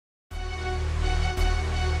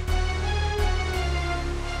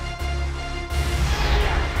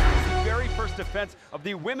defense of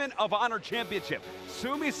the Women of Honor Championship.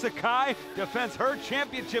 Sumie Sakai defends her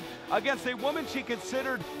championship against a woman she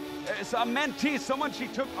considered as a mentee, someone she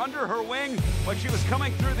took under her wing when she was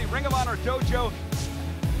coming through the Ring of Honor dojo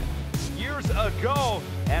years ago.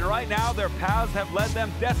 And right now their paths have led them,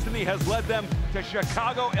 destiny has led them to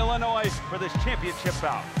Chicago, Illinois for this championship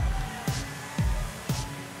bout.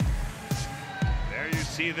 There you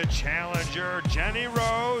see the challenger, Jenny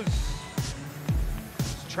Rose.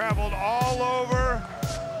 She's traveled all over,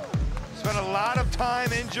 spent a lot of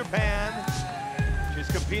time in Japan. She's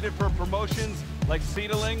competed for promotions like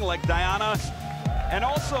Sydal, like Diana, and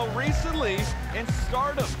also recently in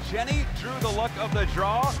Stardom. Jenny drew the luck of the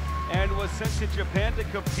draw and was sent to Japan to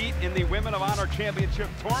compete in the Women of Honor Championship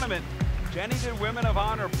tournament. Jenny did Women of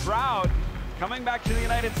Honor proud. Coming back to the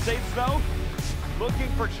United States though, looking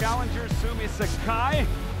for challengers Sumie Sakai,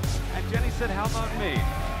 and Jenny said, how about me?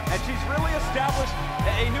 And she's really established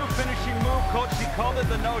a new finishing move, she called it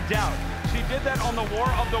the No Doubt. She did that on the War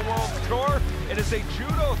of the Worlds tour. It is a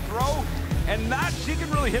judo throw, and that she can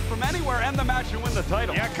really hit from anywhere, end the match and win the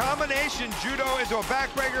title. Yeah, combination judo into a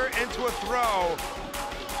backbreaker, into a throw.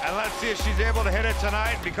 And let's see if she's able to hit it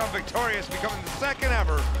tonight and become victorious, becoming the second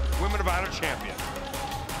ever Women of Honor champion.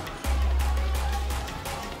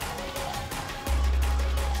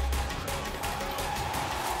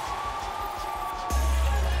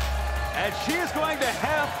 And she is going to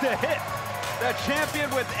have to hit the champion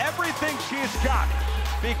with everything she's got,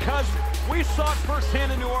 because we saw it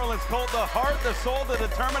firsthand in New Orleans, Colt, the heart, the soul, the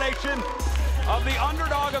determination of the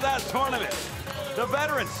underdog of that tournament. The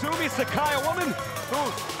veteran, Sumie Sakai, a woman who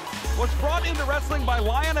was brought into wrestling by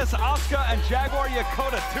Lioness Asuka and Jaguar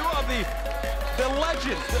Yokota, two of the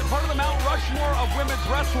legends, part of the Mount Rushmore of women's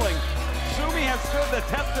wrestling. Sumie has stood the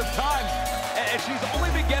test of time, and she's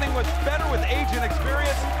only been getting better with age and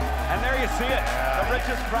experience. And there you see it, the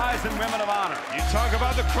richest prize in Women of Honor. You talk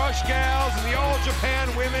about the Crush Gals and the All Japan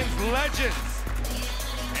Women's Legends.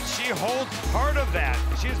 And she holds part of that.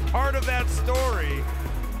 She is part of that story.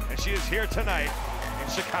 And she is here tonight in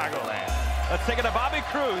Chicagoland. Let's take it to Bobby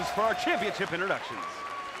Cruz for our championship introductions.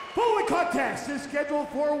 Following contest is scheduled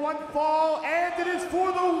for one fall, and it is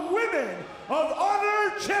for the Women of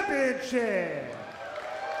Honor Championship.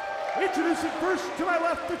 Introducing first to my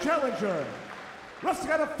left, the challenger,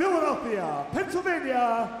 wrestling out of Philadelphia,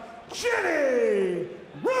 Pennsylvania, Jenny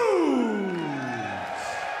Rose.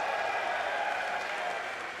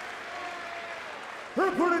 Her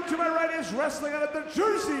opponent to my right is wrestling out of the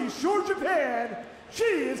Jersey Shore, Japan. She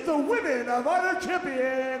is the Women of Honor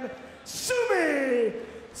champion, Sumie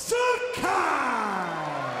Sakai.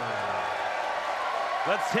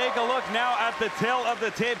 Let's take a look now at the tail of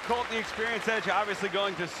the tape. Colt, the experience edge, obviously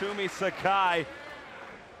going to Sumie Sakai.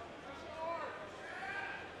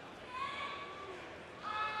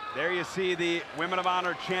 There you see the Women of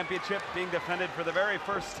Honor Championship being defended for the very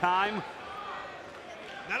first time.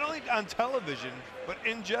 Not only on television, but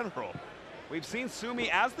in general. We've seen Sumie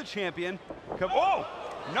as the champion. Oh,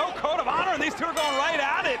 no code of honor, and these two are going right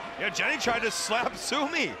at it. Yeah, Jenny tried to slap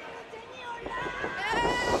Sumie.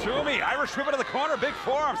 Sumie, Irish whip into the corner, big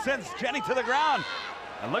forearm, sends Jenny to the ground.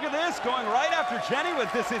 And look at this, going right after Jenny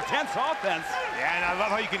with this intense offense. Yeah, and I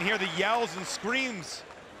love how you can hear the yells and screams.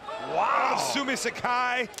 Wow. Sumie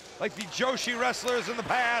Sakai, like the Joshi wrestlers in the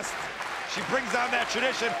past. She brings down that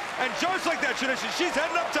tradition, and just like that tradition, she's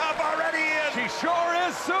heading up top already. She sure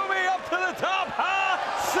is. Sumie up to the top. Ha!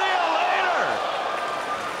 See you later.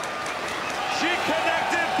 She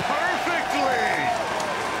connected perfectly.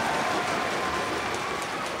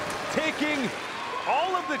 Taking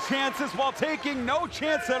all of the chances while taking no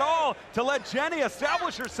chance at all to let Jenny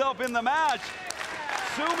establish herself in the match.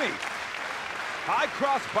 Sumie, high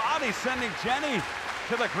cross body sending Jenny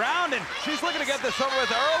to the ground, and she's looking to get this over with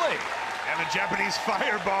early. And the Japanese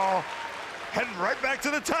fireball heading right back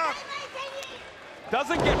to the top.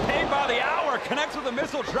 Doesn't get paid by the hour, connects with a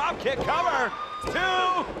missile drop kick, cover,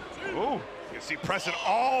 two. Ooh. You see pressing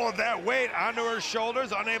all of that weight onto her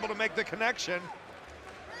shoulders, unable to make the connection.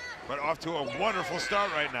 But off to a wonderful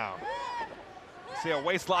start right now. See a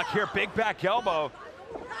waist lock here, big back elbow.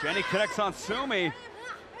 Jenny connects on Sumie.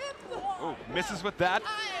 Ooh, misses with that.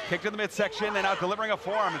 Kick to the midsection, and now delivering a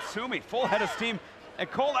forearm. And Sumie, full head of steam. And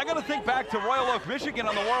Cole, I gotta think back to Royal Oak, Michigan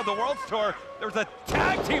on the War of the Worlds tour. There was a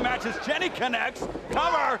tag team match as Jenny connects.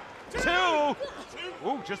 Cover, two.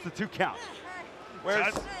 Ooh, just the 2 count.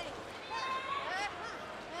 Where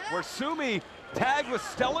Sumie tagged with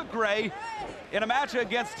Stella Gray in a match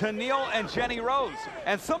against Tennille and Jenny Rose.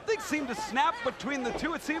 And something seemed to snap between the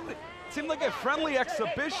two. It seemed like a friendly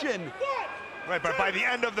exhibition. Right, but by the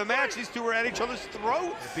end of the match, these two were at each other's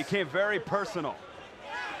throats. It became very personal.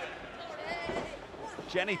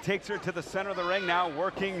 Jenny takes her to the center of the ring now,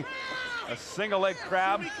 working a single leg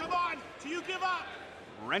crab. Come on, do you give up?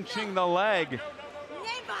 Wrenching the leg.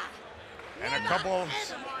 And a couple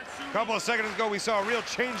of seconds ago, we saw a real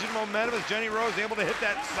change in momentum as Jenny Rose able to hit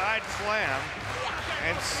that side slam.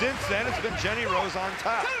 And since then, it's been Jenny Rose on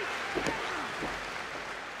top.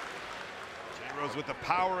 Jenny Rose with the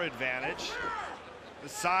power advantage, the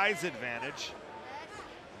size advantage,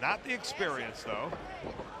 not the experience though.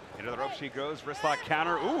 Into the rope she goes, wrist lock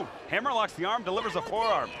counter. Ooh, hammer locks the arm, delivers a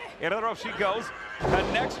forearm. Into the rope she goes,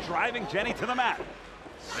 connects, driving Jenny to the mat.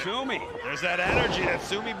 Sumie. There's that energy that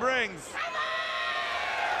Sumie brings.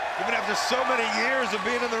 Even after so many years of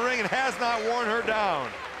being in the ring, it has not worn her down.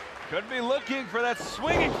 Could be looking for that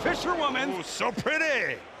swinging fisherwoman. Ooh, so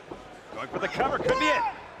pretty. Going for the cover, could be it.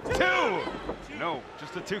 2. No,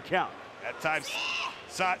 just a 2 count. That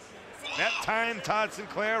time, Todd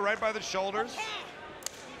Sinclair right by the shoulders.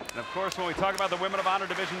 And of course, when we talk about the Women of Honor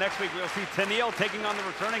division next week, we'll see Tenille taking on the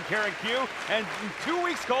returning Karen Q. And in 2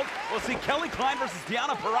 weeks, Colt, we'll see Kelly Klein versus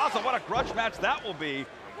Deonna Purrazzo. What a grudge match that will be.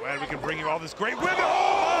 Glad we can bring you all this great women.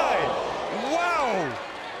 Oh my! Wow!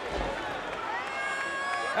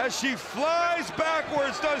 As she flies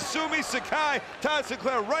backwards, does Sumie Sakai. Todd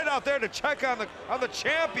Sinclair right out there to check on the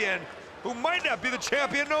champion, who might not be the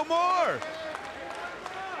champion no more.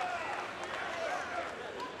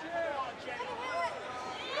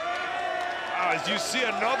 As you see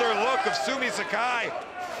another look of Sumie Sakai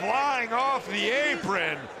flying off the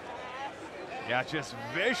apron. Yeah, just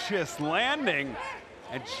vicious landing.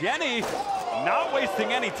 And Jenny not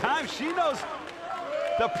wasting any time. She knows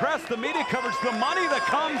the press, the media coverage, the money that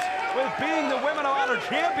comes with being the Women of Honor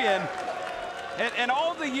champion. And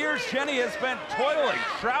all the years Jenny has spent toiling,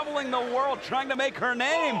 traveling the world, trying to make her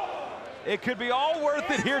name. It could be all worth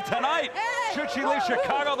it here tonight, should she leave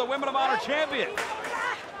Chicago the Women of Honor champion.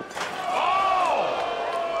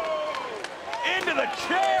 Into the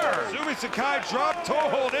chair. Sumie Sakai dropped toe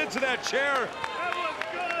hold into that chair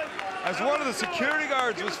as one of the security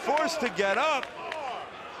guards was forced to get up.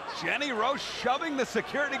 Jenny Rose shoving the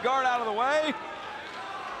security guard out of the way.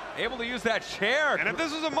 Able to use that chair. And if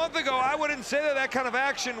this was a month ago, I wouldn't say that that kind of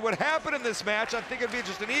action would happen in this match. I think it'd be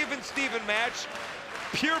just an even Steven match,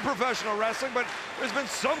 pure professional wrestling, but there's been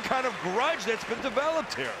some kind of grudge that's been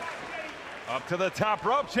developed here. Up to the top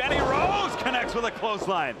rope, Jenny Rose connects with a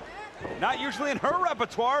clothesline. Not usually in her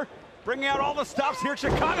repertoire, bringing out all the stops here in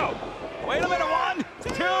Chicago. Wait a minute, 1,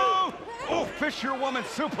 2. Oh, fisherwoman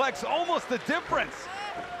suplex, almost the difference.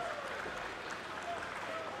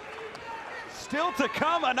 Still to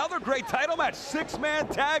come, another great title match. 6-man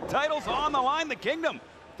tag titles on the line. The Kingdom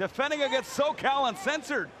defending against SoCal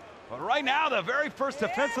Uncensored. But right now, the very first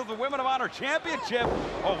defense of the Women of Honor Championship.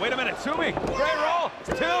 Oh, wait a minute, Sumie, great roll,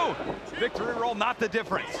 2. Victory roll, not the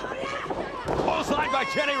difference. Clothesline by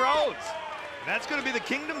Jenny Rose. That's going to be the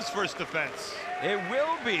Kingdom's first defense. It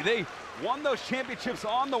will be. They won those championships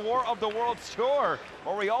on the War of the Worlds tour,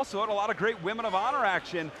 where we also had a lot of great Women of Honor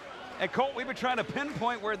action. And Colt, we've been trying to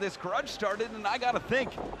pinpoint where this grudge started, and I got to think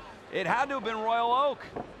it had to have been Royal Oak.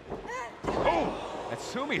 Oh, and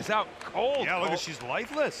Sumie is out cold. Yeah, look, she's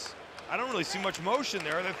lifeless. I don't really see much motion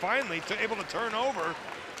there. They're finally able to turn over,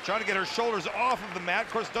 trying to get her shoulders off of the mat.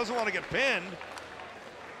 Of course, doesn't want to get pinned.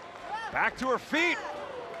 Back to her feet.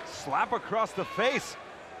 Slap across the face.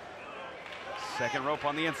 Second rope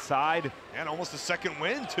on the inside. And almost a second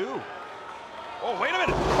win, too. Oh, wait a minute.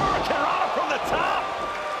 Hurricanrana from the top.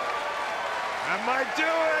 That might do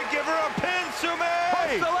it. Give her a pin, Sumie.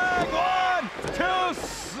 Push the leg. 1, 2.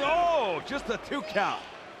 So, just a 2 count.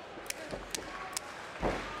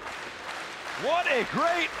 What a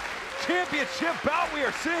great championship bout we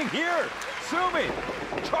are seeing here. Sumie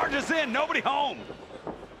charges in, nobody home.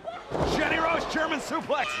 Jenny Rose, German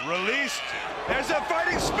suplex. Released. There's a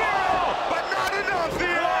fighting spirit, but not enough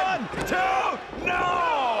here. 1, 2,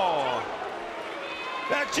 no!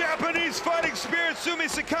 That Japanese fighting spirit, Sumie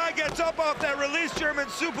Sakai, gets up off that released German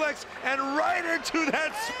suplex and right into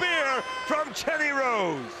that spear from Jenny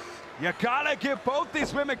Rose. You gotta give both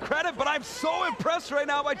these women credit, but I'm so impressed right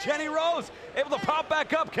now by Jenny Rose. Able to pop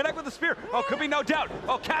back up, connect with the spear. Oh, could be no doubt.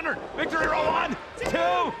 Oh, countered. Victory roll, 1, 2.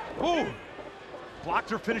 Ooh. Blocked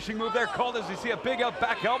her finishing move there, called as we see a big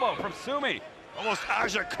back elbow from Sumie. Almost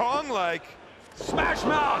Aja Kong-like. Smash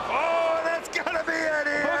mouth. Oh, that's gotta be it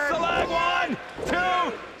here. Hooks the leg, 1, 2.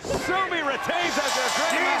 Sumie retains as a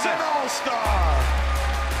great She's an all-star.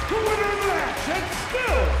 The winner of the match and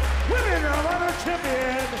still Women of Honor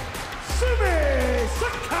champion, Sumie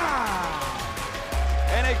Sakai.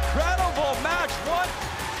 An incredible match.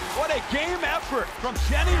 What What a game effort from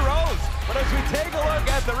Jenny Rose. But as we take a look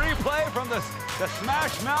at the replay from the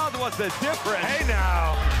Smash Mouth, what's the difference? Hey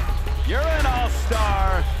now. You're an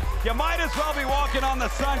all-star. You might as well be walking on the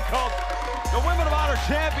sun, Colt. The Women of Honor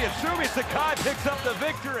champion, Sumie Sakai, picks up the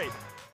victory.